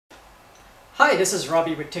Hi, this is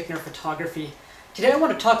Robbie with Tickner Photography. Today I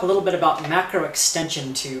want to talk a little bit about macro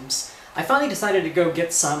extension tubes. I finally decided to go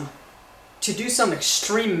get some to do some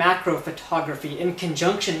extreme macro photography in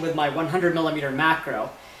conjunction with my 100mm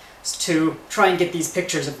macro to try and get these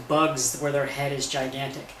pictures of bugs where their head is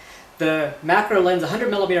gigantic. The macro lens,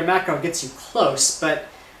 100mm macro, gets you close, but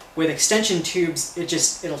with extension tubes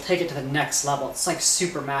it'll take it to the next level. It's like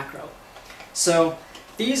super macro. So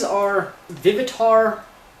these are Vivitar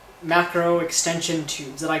macro extension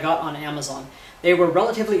tubes that I got on Amazon. They were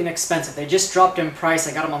relatively inexpensive. They just dropped in price.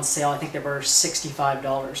 I got them on sale. I think they were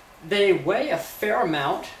 $65. They weigh a fair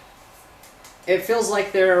amount. It feels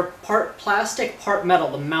like they're part plastic, part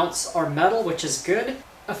metal. The mounts are metal, which is good.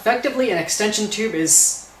 Effectively, an extension tube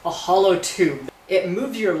is a hollow tube. It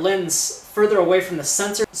moves your lens further away from the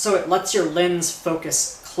sensor, so it lets your lens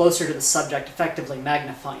focus closer to the subject, effectively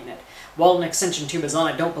magnifying it. While an extension tube is on,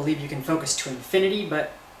 I don't believe you can focus to infinity,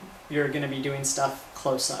 but you're going to be doing stuff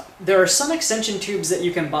close up. There are some extension tubes that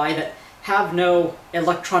you can buy that have no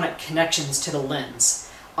electronic connections to the lens.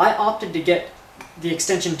 I opted to get the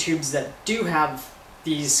extension tubes that do have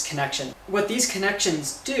these connections. What these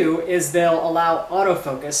connections do is they'll allow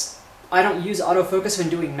autofocus. I don't use autofocus when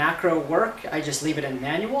doing macro work, I just leave it in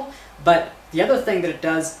manual, but the other thing that it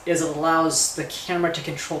does is it allows the camera to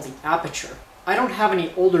control the aperture. I don't have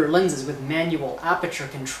any older lenses with manual aperture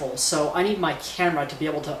control, so I need my camera to be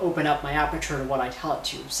able to open up my aperture to what I tell it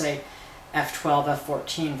to, say f12,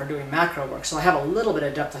 f14 for doing macro work, so I have a little bit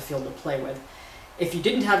of depth of field to play with. If you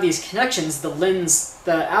didn't have these connections,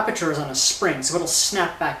 the aperture is on a spring, so it'll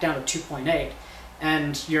snap back down to 2.8,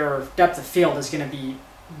 and your depth of field is going to be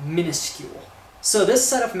minuscule. So this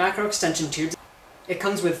set of macro extension tubes, it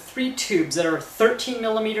comes with 3 tubes that are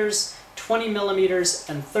 13mm, 20mm,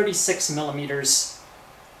 and 36mm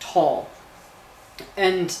tall.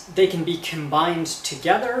 And they can be combined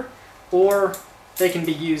together, or they can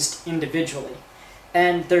be used individually.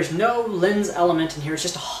 And there's no lens element in here, it's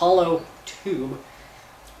just a hollow tube,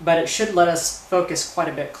 but it should let us focus quite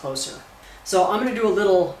a bit closer. So I'm going to do a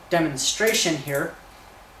little demonstration here.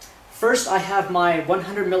 First, I have my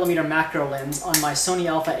 100mm macro lens on my Sony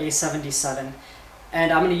Alpha A77,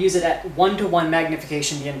 and I'm going to use it at 1:1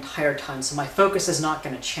 magnification the entire time, so my focus is not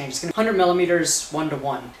going to change. It's going to be 100mm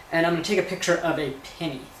 1:1, and I'm going to take a picture of a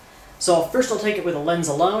penny. So first I'll take it with a lens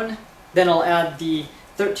alone, then I'll add the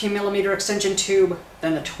 13mm extension tube,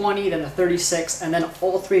 then the 20, then the 36, and then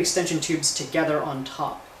all 3 extension tubes together on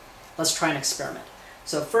top. Let's try an experiment.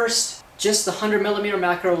 So first, just the 100mm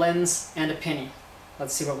macro lens and a penny.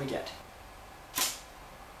 Let's see what we get.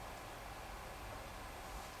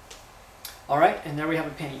 Alright, and there we have a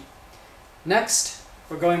penny. Next,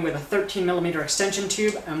 we're going with a 13mm extension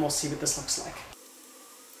tube, and we'll see what this looks like.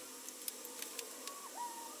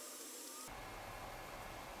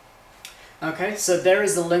 Okay, so there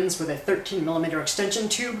is the lens with a 13mm extension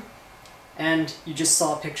tube, and you just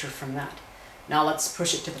saw a picture from that. Now let's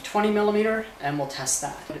push it to the 20mm, and we'll test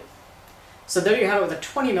that. So there you have it with a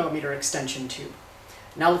 20mm extension tube.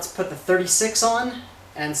 Now let's put the 36 on,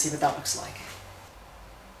 and see what that looks like.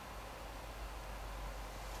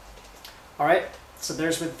 Alright, so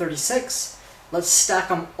there's with 36. Let's stack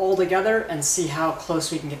them all together and see how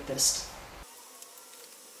close we can get this.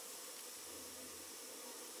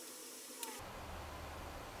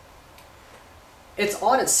 It's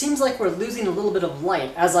odd, it seems like we're losing a little bit of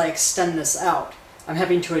light as I extend this out. I'm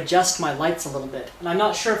having to adjust my lights a little bit, and I'm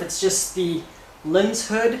not sure if it's just the lens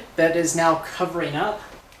hood that is now covering up.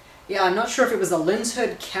 Yeah, I'm not sure if it was the lens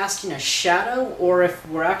hood casting a shadow or if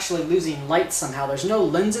we're actually losing light somehow. There's no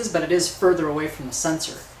lenses, but it is further away from the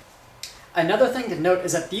sensor. Another thing to note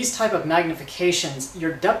is that these type of magnifications,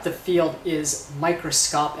 your depth of field is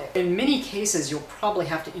microscopic. In many cases, you'll probably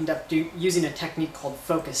have to end up using a technique called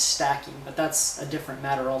focus stacking, but that's a different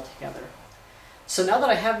matter altogether. So now that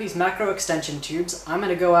I have these macro extension tubes, I'm going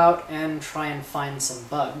to go out and try and find some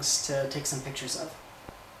bugs to take some pictures of.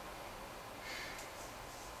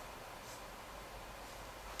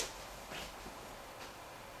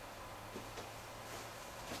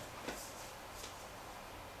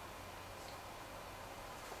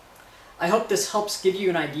 I hope this helps give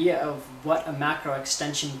you an idea of what a macro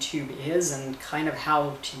extension tube is and kind of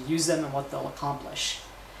how to use them and what they'll accomplish.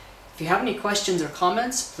 If you have any questions or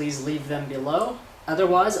comments, please leave them below.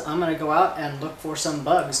 Otherwise, I'm going to go out and look for some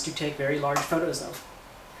bugs to take very large photos of.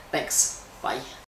 Thanks. Bye.